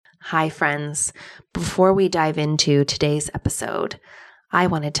Hi, friends. Before we dive into today's episode, I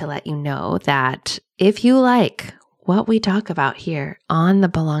wanted to let you know that if you like what we talk about here on the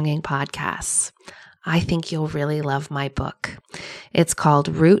Belonging Podcasts, I think you'll really love my book. It's called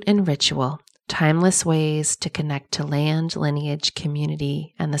Root and Ritual: Timeless Ways to Connect to Land, Lineage,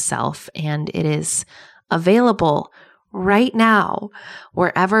 Community, and the Self. And it is available right now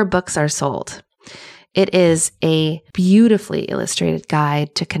wherever books are sold. It is a beautifully illustrated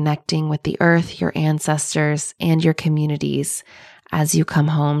guide to connecting with the earth, your ancestors, and your communities as you come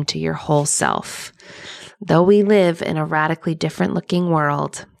home to your whole self. Though we live in a radically different looking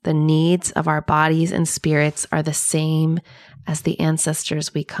world, the needs of our bodies and spirits are the same as the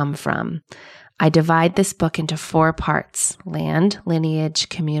ancestors we come from. I divide this book into 4 parts: land, lineage,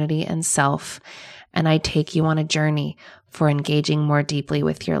 community, and self. And I take you on a journey for engaging more deeply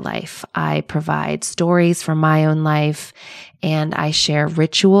with your life. I provide stories from my own life, and I share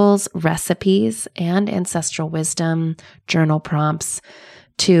rituals, recipes, and ancestral wisdom, journal prompts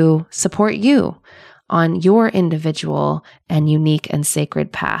to support you on your individual and unique and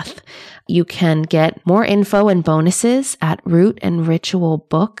sacred path. You can get more info and bonuses at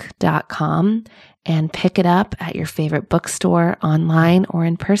rootandritualbook.com and pick it up at your favorite bookstore, online, or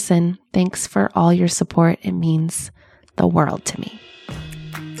in person. Thanks for all your support. It means the world to me.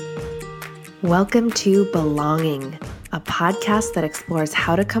 Welcome to Belonging, a podcast that explores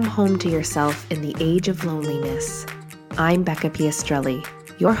how to come home to yourself in the age of loneliness. I'm Becca Piastrelli,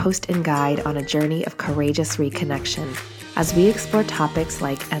 your host and guide on a journey of courageous reconnection, as we explore topics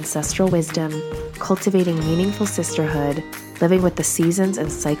like ancestral wisdom, cultivating meaningful sisterhood, living with the seasons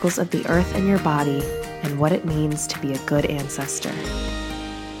and cycles of the earth and your body, and what it means to be a good ancestor.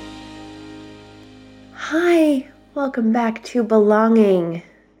 Hi, welcome back to Belonging.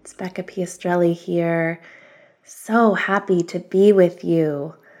 It's Becca Piastrelli here. So happy to be with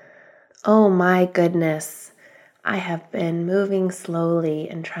you. Oh my goodness, I have been moving slowly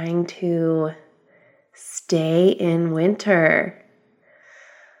and trying to stay in winter.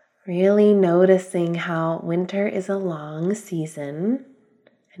 Really noticing how winter is a long season,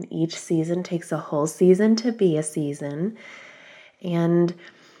 and each season takes a whole season to be a season. And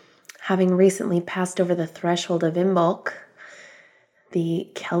having recently passed over the threshold of Imbolc, the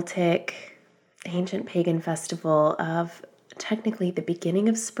Celtic ancient pagan festival of technically the beginning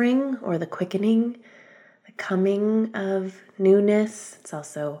of spring or the quickening, the coming of newness. It's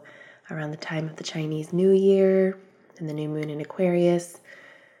also around the time of the Chinese New Year and the new moon in Aquarius.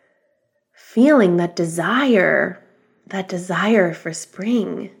 Feeling that desire for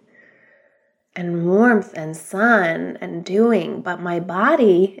spring and warmth and sun and doing, but my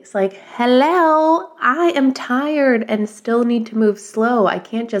body is like, hello, I am tired and still need to move slow. I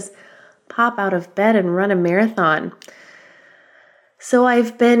can't just pop out of bed and run a marathon. So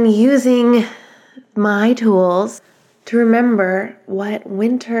I've been using my tools to remember what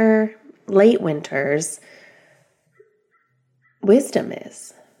late winter's wisdom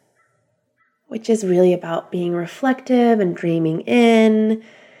is, which is really about being reflective and dreaming in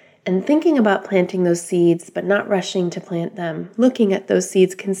and thinking about planting those seeds, but not rushing to plant them. Looking at those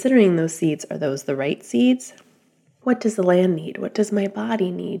seeds, considering those seeds, are those the right seeds? What does the land need? What does my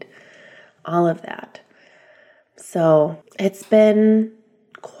body need? All of that. So it's been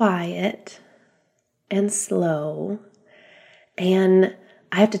quiet and slow. And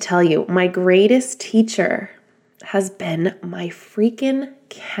I have to tell you, my greatest teacher has been my freaking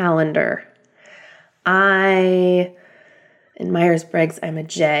calendar. In Myers-Briggs, I'm a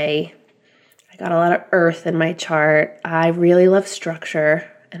J. I got a lot of earth in my chart. I really love structure,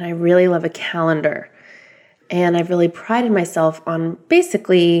 and I really love a calendar. And I've really prided myself on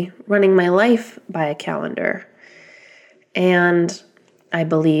basically running my life by a calendar. And I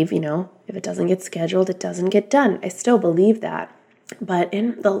believe, if it doesn't get scheduled, it doesn't get done. I still believe that. But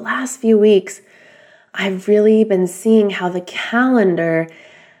in the last few weeks, I've really been seeing how the calendar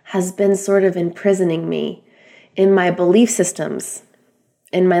has been sort of imprisoning me in my belief systems,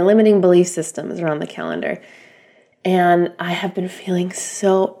 in my limiting belief systems around the calendar. And I have been feeling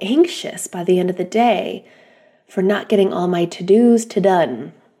so anxious by the end of the day for not getting all my to-dos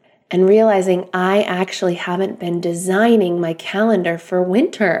done, and realizing I actually haven't been designing my calendar for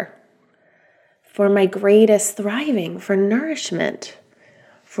winter, for my greatest thriving, for nourishment,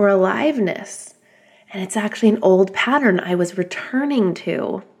 for aliveness. And it's actually an old pattern I was returning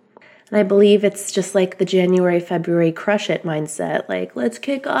to. And I believe it's just like the January, February crush it mindset. Like, let's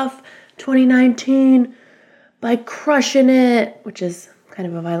kick off 2019 by crushing it, which is kind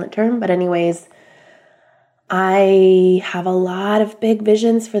of a violent term. But anyways, I have a lot of big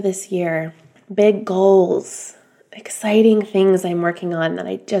visions for this year, big goals. exciting things I'm working on that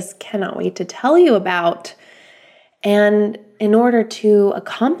I just cannot wait to tell you about. And in order to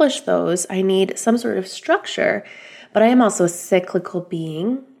accomplish those, I need some sort of structure. But I am also a cyclical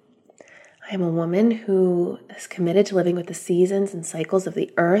being. I am a woman who is committed to living with the seasons and cycles of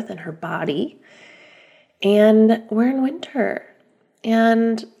the earth and her body. And we're in winter.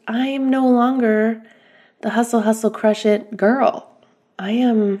 And I am no longer the hustle, hustle, crush it girl. I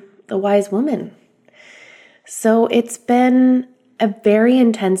am the wise woman. So it's been a very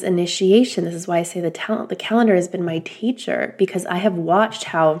intense initiation. This is why I say the calendar has been my teacher, because I have watched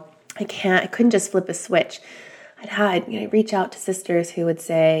how I couldn't just flip a switch. I'd reach out to sisters who would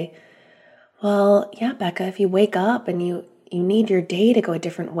say, well, yeah, Becca, if you wake up and you need your day to go a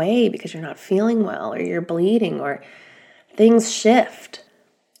different way because you're not feeling well or you're bleeding or things shift,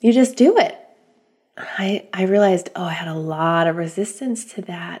 you just do it. I realized, I had a lot of resistance to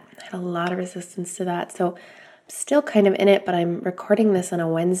that. So I'm still kind of in it, but I'm recording this on a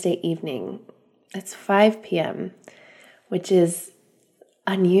Wednesday evening. It's 5 p.m., which is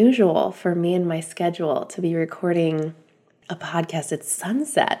unusual for me and my schedule to be recording a podcast at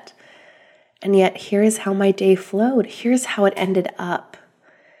sunset. And yet here is how my day flowed. Here's how it ended up.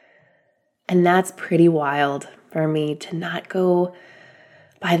 And that's pretty wild for me to not go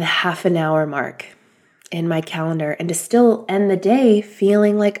by the half an hour mark in my calendar and to still end the day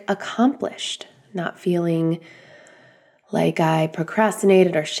feeling like accomplished, not feeling like I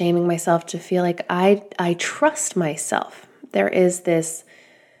procrastinated or shaming myself, to feel like I trust myself. There is this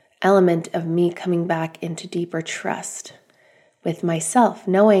element of me coming back into deeper trust with myself,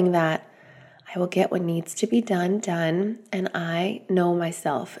 knowing that I will get what needs to be done, and I know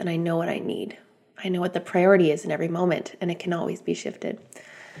myself and I know what I need. I know what the priority is in every moment, and it can always be shifted.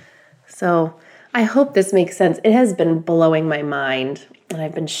 So I hope this makes sense. It has been blowing my mind, and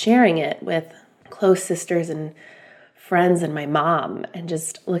I've been sharing it with close sisters and friends and my mom, and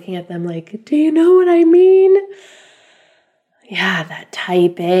just looking at them like, do you know what I mean? Yeah, that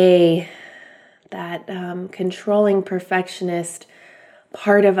type A, that controlling perfectionist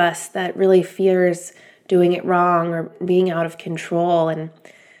part of us that really fears doing it wrong or being out of control. And,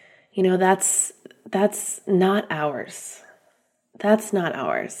 that's not ours. That's not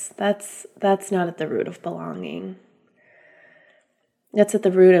ours. That's not at the root of belonging. That's at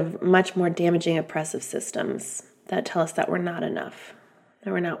the root of much more damaging oppressive systems that tell us that we're not enough,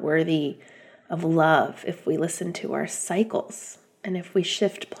 that we're not worthy of love if we listen to our cycles and if we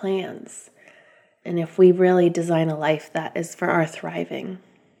shift plans and if we really design a life that is for our thriving.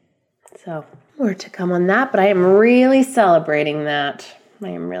 So more to come on that, but I am really celebrating that.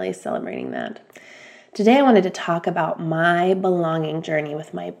 Today I wanted to talk about my belonging journey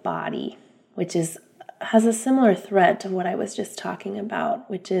with my body, which has a similar thread to what I was just talking about,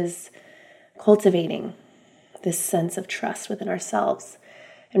 which is cultivating this sense of trust within ourselves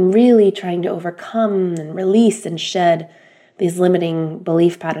and really trying to overcome and release and shed these limiting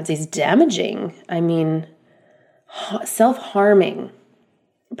belief patterns, these damaging, self-harming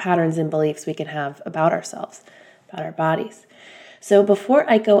patterns and beliefs we can have about ourselves, about our bodies. So before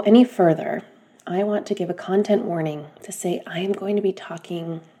I go any further, I want to give a content warning to say I am going to be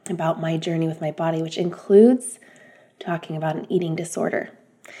talking about my journey with my body, which includes talking about an eating disorder.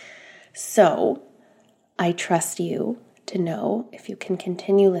 So I trust you to know if you can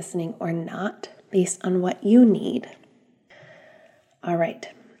continue listening or not based on what you need. All right,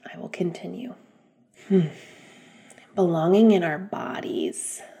 I will continue. Belonging in our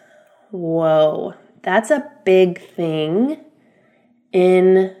bodies. Whoa, that's a big thing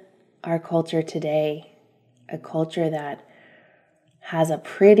in our culture today. A culture that has a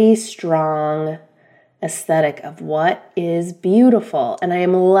pretty strong aesthetic of what is beautiful. And I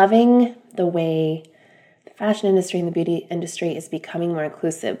am loving the way the fashion industry and the beauty industry is becoming more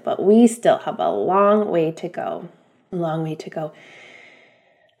inclusive, but we still have a long way to go.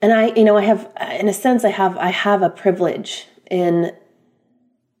 And I have, in a sense, I have a privilege in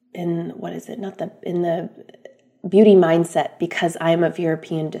the beauty mindset, because I am of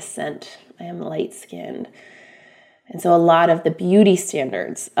European descent. I am light-skinned. And so a lot of the beauty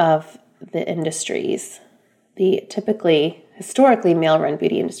standards of the industries, the typically, historically male-run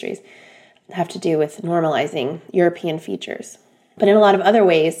beauty industries, have to do with normalizing European features. But in a lot of other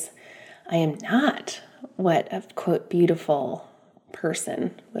ways, I am not what a, quote, beautiful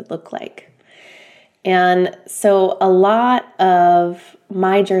person would look like. And so a lot of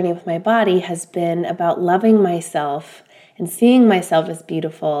my journey with my body has been about loving myself and seeing myself as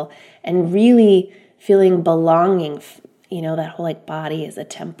beautiful and really feeling belonging, that whole body is a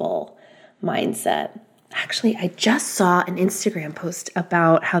temple mindset. Actually, I just saw an Instagram post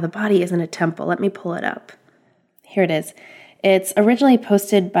about how the body isn't a temple. Let me pull it up. Here it is. It's originally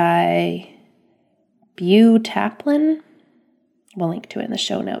posted by Bew Taplin. We'll link to it in the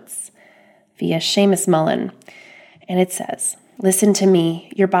show notes via Seamus Mullen. And it says, "Listen to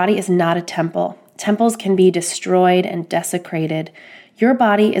me. Your body is not a temple. Temples can be destroyed and desecrated. Your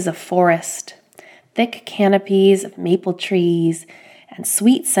body is a forest. Thick canopies of maple trees and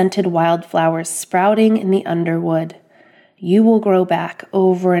sweet-scented wildflowers sprouting in the underwood. You will grow back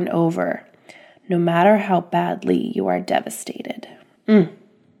over and over, no matter how badly you are devastated."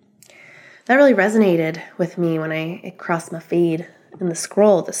 That really resonated with me when it crossed my feed in the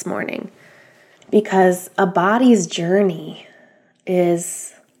scroll this morning, because a body's journey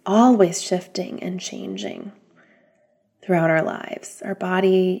is always shifting and changing throughout our lives. Our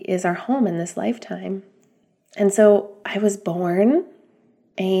body is our home in this lifetime. And so I was born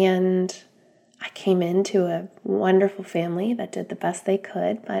and I came into a wonderful family that did the best they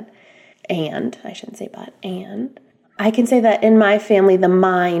could, and I can say that in my family, the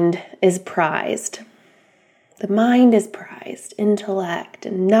mind is prized. The mind is prized, intellect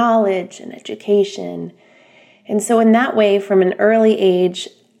and knowledge and education. And so in that way, from an early age,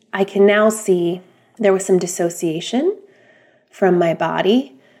 I can now see there was some dissociation from my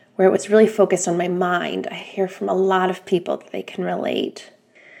body where it was really focused on my mind. I hear from a lot of people that they can relate.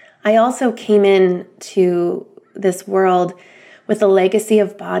 I also came into this world with a legacy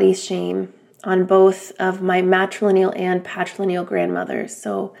of body shame on both of my matrilineal and patrilineal grandmothers.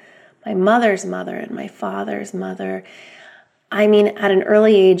 So my mother's mother and my father's mother. I mean, at an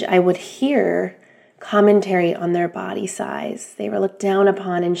early age, I would hear commentary on their body size. They were looked down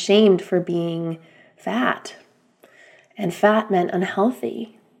upon and shamed for being fat. And fat meant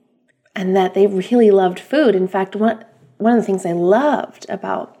unhealthy. And that they really loved food. In fact, one of the things I loved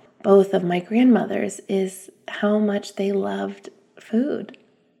about both of my grandmothers is how much they loved food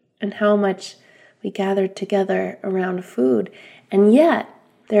and how much we gathered together around food. And yet,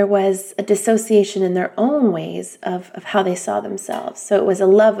 there was a dissociation in their own ways of how they saw themselves. So it was a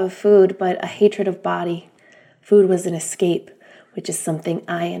love of food, but a hatred of body. Food was an escape, which is something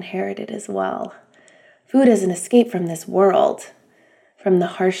I inherited as well. Food is an escape from this world, from the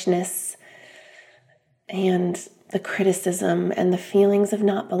harshness and the criticism and the feelings of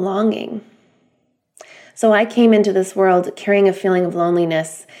not belonging. So I came into this world carrying a feeling of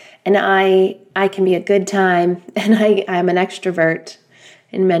loneliness, and I can be a good time, and I'm an extrovert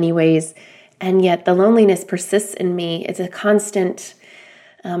in many ways, and yet the loneliness persists in me. It's a constant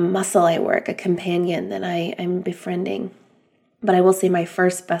muscle I work, a companion that I'm befriending. But I will say my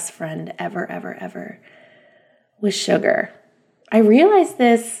first best friend ever was sugar. I realized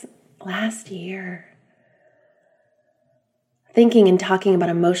this last year. Thinking and talking about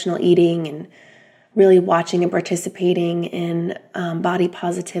emotional eating and really watching and participating in body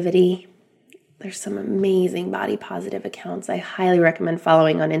positivity. There's some amazing body positive accounts I highly recommend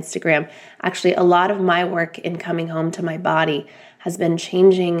following on Instagram. Actually, a lot of my work in coming home to my body has been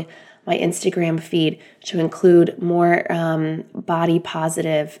changing my Instagram feed to include more body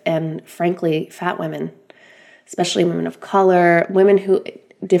positive and, frankly, fat women, especially women of color, women who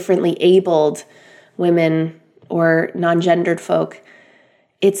differently abled women or non-gendered folk.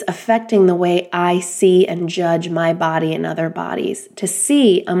 It's affecting the way I see and judge my body and other bodies, to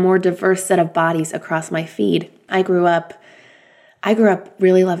see a more diverse set of bodies across my feed. I grew up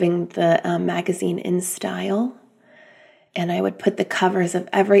really loving the magazine InStyle, and I would put the covers of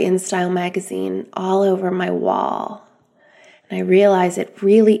every InStyle magazine all over my wall. And I realized it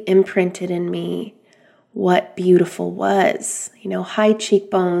really imprinted in me what beautiful was. You know, high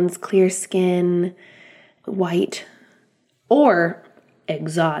cheekbones, clear skin, white, or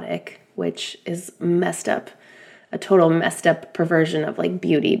exotic, which is messed up, a total messed up perversion of like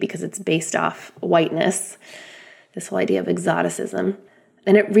beauty because it's based off whiteness, this whole idea of exoticism.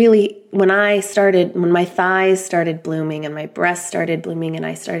 And it really, when my thighs started blooming and my breasts started blooming and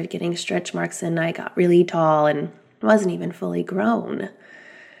I started getting stretch marks and I got really tall and wasn't even fully grown,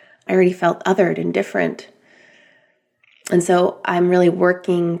 I already felt othered and different. And so I'm really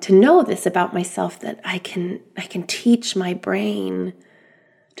working to know this about myself, that I can teach my brain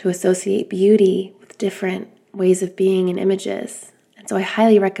to associate beauty with different ways of being and images. And so I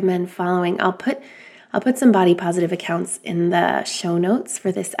highly recommend following. I'll put some body positive accounts in the show notes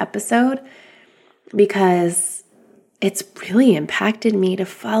for this episode because it's really impacted me to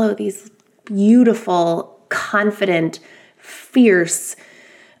follow these beautiful, confident, fierce,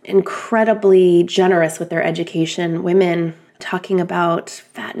 incredibly generous with their education women talking about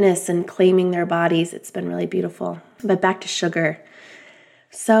fatness and claiming their bodies. It's been really beautiful. But back to sugar.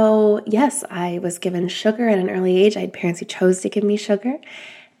 So yes, I was given sugar at an early age. I had parents who chose to give me sugar.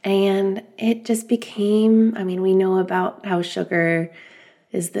 And it just became, we know about how sugar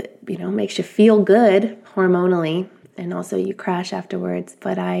is that, makes you feel good hormonally, and also you crash afterwards.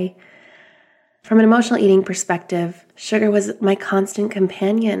 But from an emotional eating perspective, sugar was my constant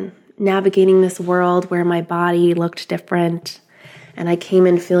companion, navigating this world where my body looked different, and I came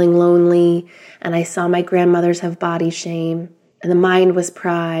in feeling lonely, and I saw my grandmothers have body shame, and the mind was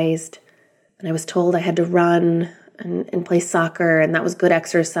prized, and I was told I had to run and play soccer, and that was good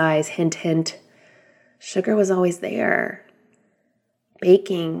exercise, hint, hint. Sugar was always there.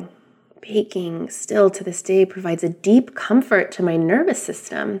 Baking still to this day provides a deep comfort to my nervous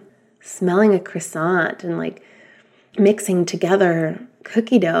system. Smelling a croissant and mixing together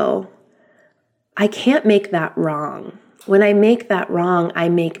cookie dough. I can't make that wrong. When I make that wrong, I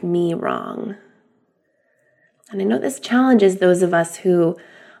make me wrong. And I know this challenges those of us who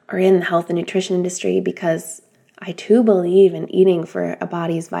are in the health and nutrition industry, because I too believe in eating for a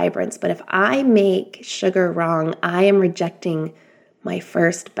body's vibrance. But if I make sugar wrong, I am rejecting my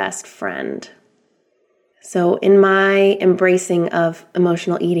first best friend. So in my embracing of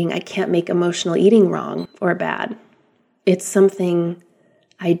emotional eating, I can't make emotional eating wrong or bad. It's something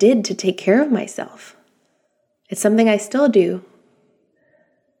I did to take care of myself. It's something I still do.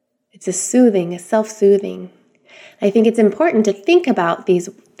 It's a self-soothing. I think it's important to think about these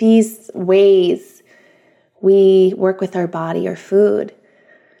ways we work with our body or food,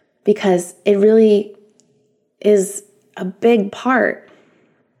 because it really is a big part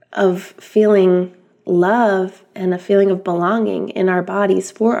of feeling love and a feeling of belonging in our bodies,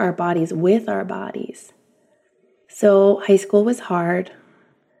 for our bodies, with our bodies. So high school was hard.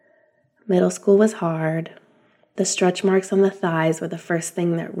 Middle school was hard. The stretch marks on the thighs were the first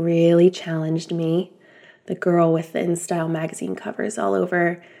thing that really challenged me. The girl with the InStyle magazine covers all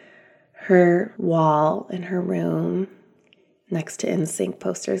over her wall in her room, next to NSYNC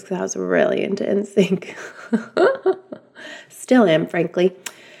posters, because I was really into NSYNC. Still am, frankly.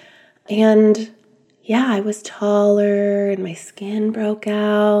 And yeah, I was taller and my skin broke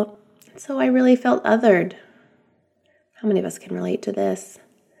out. So I really felt othered. How many of us can relate to this?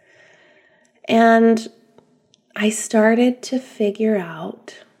 And I started to figure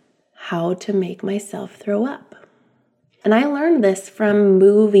out how to make myself throw up. And I learned this from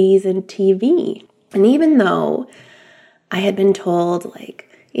movies and TV. And even though I had been told,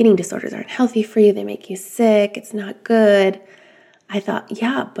 eating disorders aren't healthy for you, they make you sick, it's not good, I thought,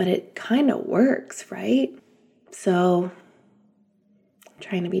 yeah, but it kind of works, right? So I'm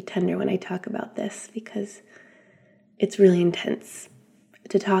trying to be tender when I talk about this, because it's really intense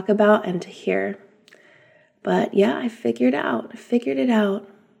to talk about and to hear. But yeah, I figured it out.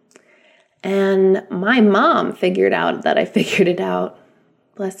 And my mom figured out that I figured it out.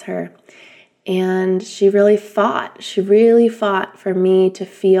 Bless her. And she really fought for me to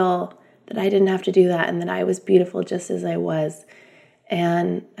feel that I didn't have to do that and that I was beautiful just as I was.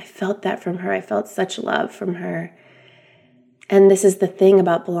 And I felt that from her. I felt such love from her. And this is the thing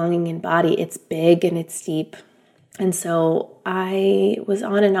about belonging in body. It's big and it's deep. And so I was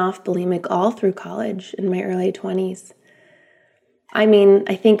on and off bulimic all through college in my early 20s.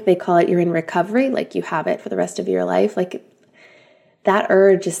 I think they call it you're in recovery, you have it for the rest of your life. That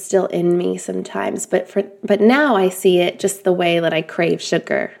urge is still in me sometimes, but now I see it just the way that I crave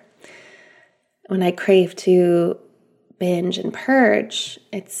sugar. When I crave to binge and purge,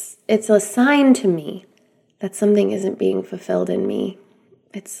 it's a sign to me that something isn't being fulfilled in me.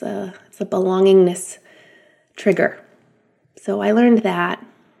 It's a belongingness trigger. So I learned that,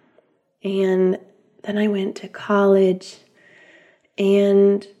 and then I went to college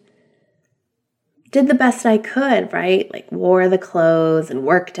and did the best I could, right? Wore the clothes and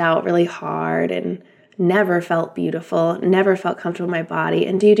worked out really hard and never felt beautiful, never felt comfortable in my body.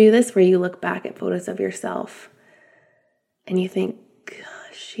 And do you do this where you look back at photos of yourself and you think,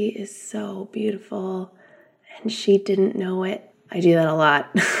 gosh, she is so beautiful and she didn't know it? I do that a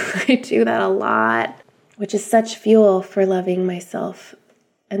lot. Which is such fuel for loving myself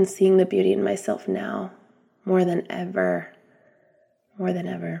and seeing the beauty in myself now more than ever.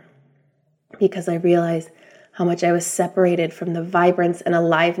 Because I realize how much I was separated from the vibrance and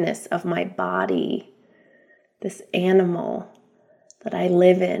aliveness of my body, this animal that I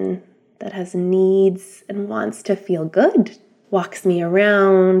live in that has needs and wants to feel good, walks me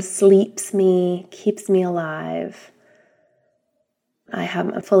around, sleeps me, keeps me alive. I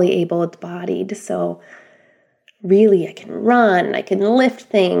have a fully able-bodied, so really I can run, I can lift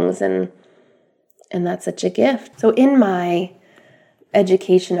things, and that's such a gift. So in my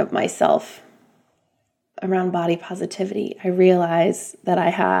education of myself around body positivity, I realized that I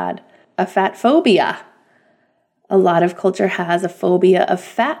had a fat phobia. a lot of culture has a phobia of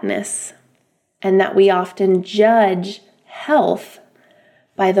fatness, and that we often judge health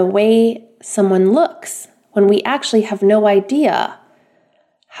by the way someone looks when we actually have no idea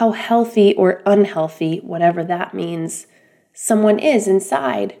how healthy or unhealthy, whatever that means, someone is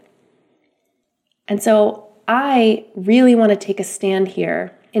inside. And so I really want to take a stand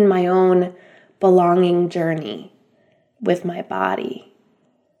here in my own belonging journey with my body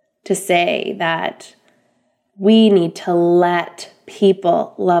to say that we need to let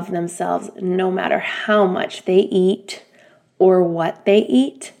people love themselves no matter how much they eat or what they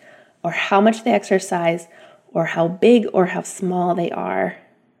eat or how much they exercise or how big or how small they are.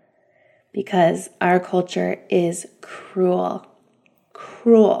 Because our culture is cruel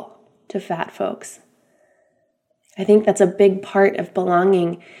to fat folks. I think that's a big part of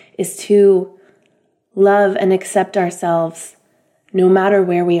belonging, is to love and accept ourselves no matter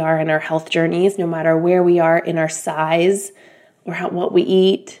where we are in our health journeys, no matter where we are in our size or what we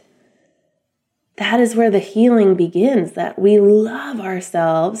eat. That is where the healing begins, that we love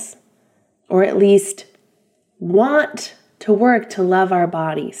ourselves, or at least want to work to love our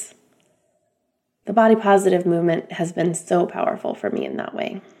bodies. The body positive movement has been so powerful for me in that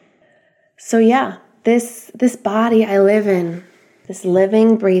way. So yeah, this body I live in, this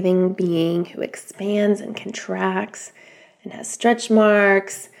living, breathing being who expands and contracts and has stretch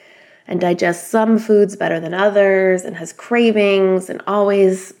marks and digests some foods better than others and has cravings and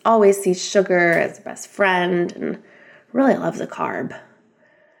always sees sugar as her best friend and really loves a carb.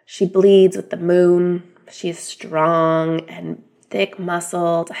 She bleeds with the moon. She is strong and thick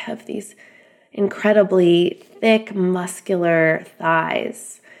muscled. I have these incredibly thick, muscular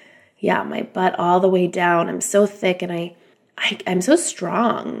thighs. Yeah, my butt all the way down. I'm so thick and I'm so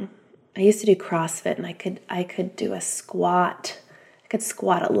strong. I used to do CrossFit and I could do a squat. I could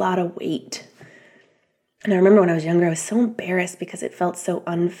squat a lot of weight. And I remember when I was younger, I was so embarrassed because it felt so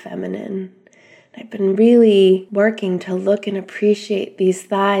unfeminine. I've been really working to look and appreciate these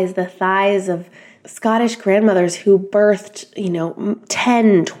thighs, the thighs of Scottish grandmothers who birthed,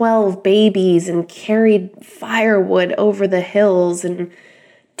 10, 12 babies and carried firewood over the hills and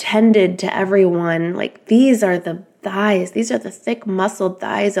tended to everyone. Like, these are the thighs. These are the thick muscled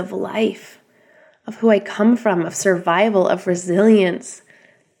thighs of life, of who I come from, of survival, of resilience.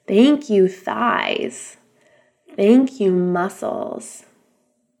 Thank you, thighs. Thank you, muscles.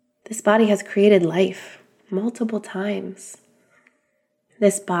 This body has created life multiple times.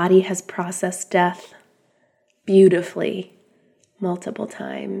 This body has processed death beautifully multiple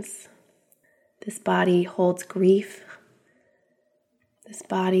times. This body holds grief. This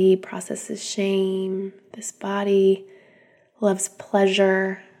body processes shame. This body loves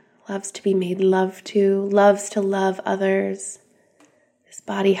pleasure, loves to be made love to, loves to love others. This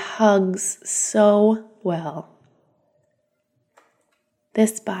body hugs so well.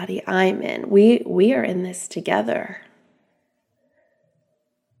 This body I'm in, we are in this together.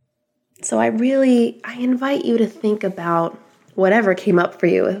 So I invite you to think about whatever came up for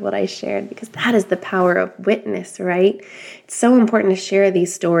you with what I shared, because that is the power of witness, right? It's so important to share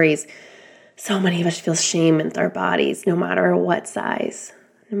these stories. So many of us feel shame with our bodies, no matter what size,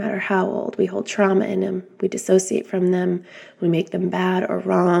 no matter how old. We hold trauma in them. We dissociate from them. We make them bad or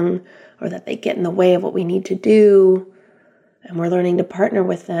wrong, or that they get in the way of what we need to do. And we're learning to partner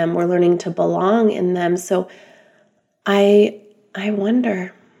with them. We're learning to belong in them. So I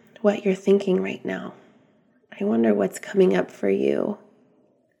wonder what you're thinking right now. I wonder what's coming up for you.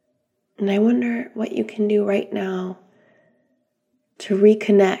 And I wonder what you can do right now to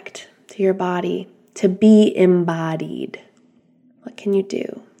reconnect to your body, to be embodied. What can you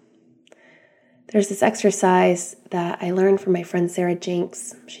do? There's this exercise that I learned from my friend Sarah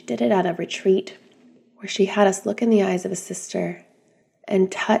Jenks. She did it at a retreat where she had us look in the eyes of a sister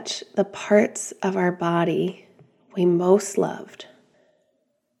and touch the parts of our body we most loved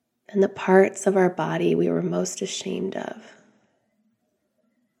and the parts of our body we were most ashamed of.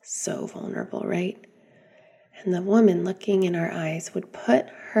 So vulnerable, right? And the woman looking in our eyes would put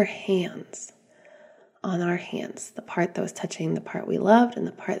her hands on our hands, the part that was touching the part we loved and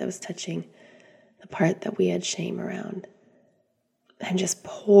the part that was touching the part that we had shame around, and just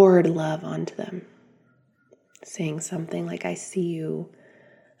poured love onto them, saying something like, I see you,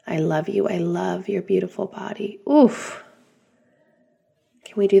 I love you, I love your beautiful body. Oof.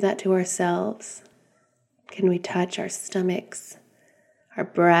 Can we do that to ourselves? Can we touch our stomachs, our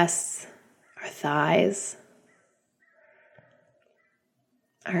breasts, our thighs,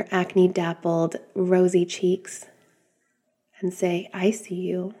 our acne-dappled, rosy cheeks, and say, I see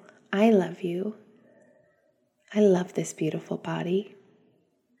you, I love you, I love this beautiful body.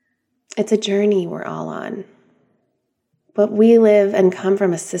 It's a journey we're all on. But we live and come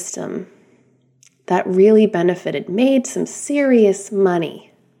from a system that really benefited, made some serious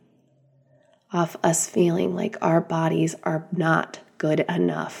money off us feeling like our bodies are not good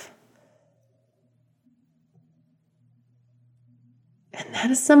enough. And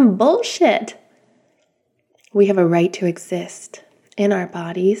that is some bullshit. We have a right to exist in our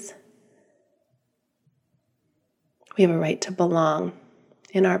bodies. We have a right to belong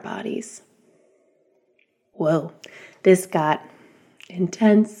in our bodies. Whoa, this got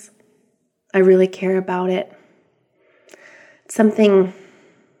intense. I really care about it. It's something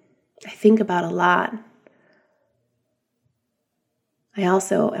I think about a lot. I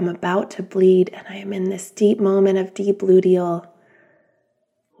also am about to bleed, and I am in this deep moment of deep luteal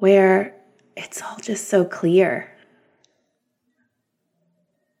where it's all just so clear.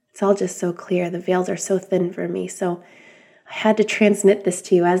 It's all just so clear. The veils are so thin for me. So I had to transmit this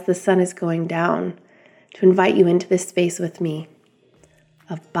to you as the sun is going down, to invite you into this space with me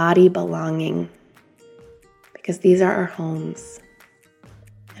of body belonging, because these are our homes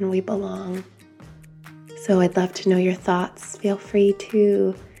and we belong. So I'd love to know your thoughts. Feel free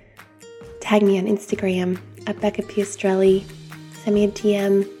to tag me on Instagram at Becca Piastrelli. Send me a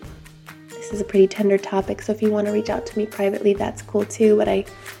DM. This is a pretty tender topic, so if you want to reach out to me privately, that's cool too. But I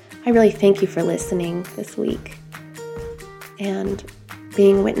really thank you for listening this week and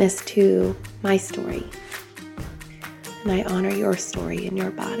being witness to my story. And I honor your story in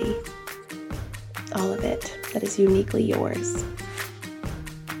your body, all of it that is uniquely yours.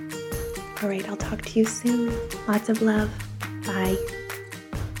 All right, I'll talk to you soon. Lots of love. Bye.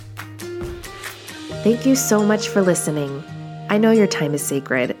 Thank you so much for listening. I know your time is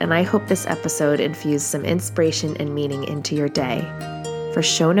sacred, and I hope this episode infused some inspiration and meaning into your day. For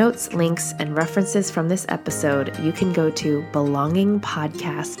show notes, links, and references from this episode, you can go to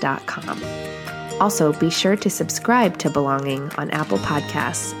belongingpodcast.com. Also, be sure to subscribe to Belonging on Apple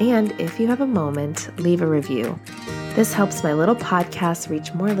Podcasts, and if you have a moment, leave a review. This helps my little podcast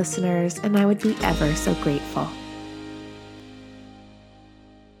reach more listeners, and I would be ever so grateful.